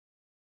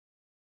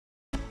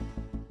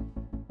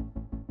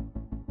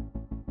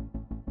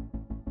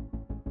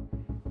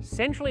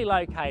Centrally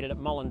located at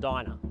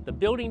Molendinar, the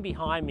building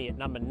behind me at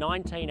number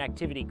 19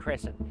 Activity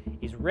Crescent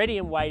is ready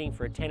and waiting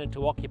for a tenant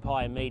to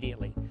occupy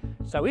immediately.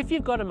 So if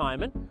you've got a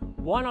moment,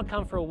 why not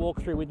come for a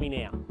walk through with me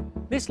now?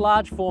 This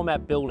large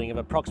format building of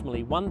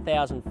approximately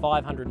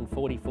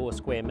 1,544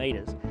 square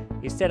metres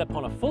is set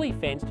upon a fully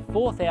fenced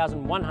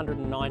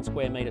 4,109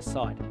 square metre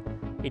site.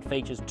 It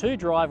features 2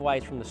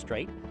 driveways from the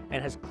street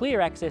and has clear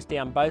access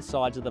down both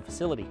sides of the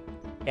facility.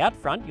 Out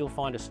front you'll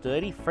find a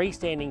sturdy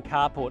freestanding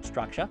carport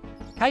structure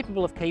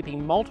capable of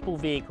keeping multiple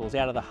vehicles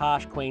out of the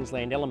harsh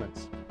Queensland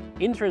elements.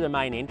 In through the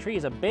main entry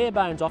is a bare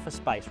bones office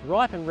space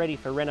ripe and ready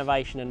for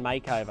renovation and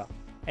makeover,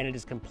 and it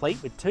is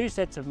complete with 2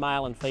 sets of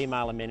male and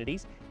female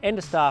amenities and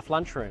a staff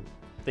lunchroom.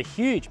 The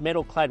huge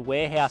metal-clad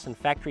warehouse and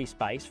factory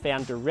space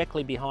found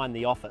directly behind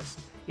the office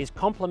is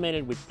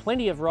complemented with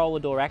plenty of roller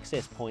door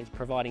access points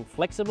providing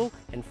flexible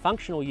and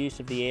functional use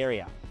of the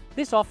area.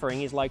 This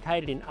offering is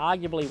located in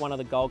arguably one of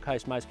the Gold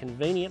Coast's most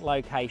convenient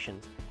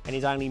locations and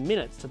is only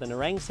minutes to the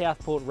Nerang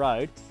Southport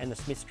Road and the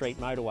Smith Street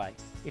motorway.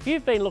 If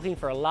you've been looking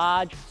for a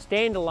large,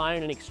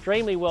 standalone and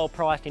extremely well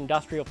priced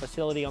industrial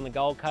facility on the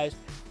Gold Coast,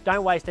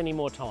 don't waste any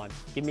more time.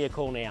 Give me a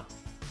call now.